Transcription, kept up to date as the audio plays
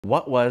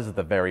What was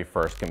the very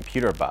first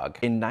computer bug?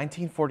 In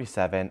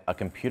 1947, a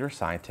computer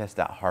scientist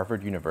at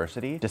Harvard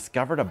University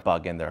discovered a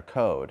bug in their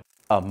code,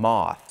 a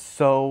moth.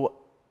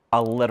 So,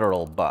 a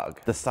literal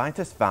bug. The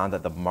scientists found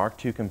that the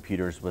Mark II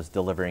computers was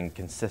delivering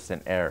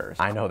consistent errors.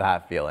 I know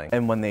that feeling.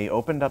 And when they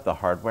opened up the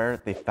hardware,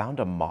 they found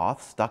a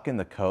moth stuck in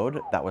the code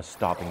that was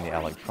stopping the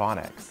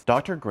electronics.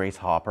 Dr. Grace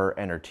Hopper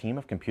and her team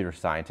of computer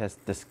scientists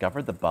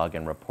discovered the bug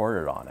and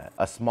reported on it,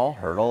 a small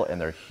hurdle in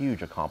their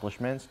huge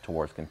accomplishments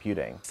towards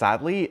computing.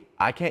 Sadly,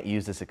 I can't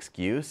use this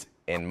excuse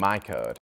in my code.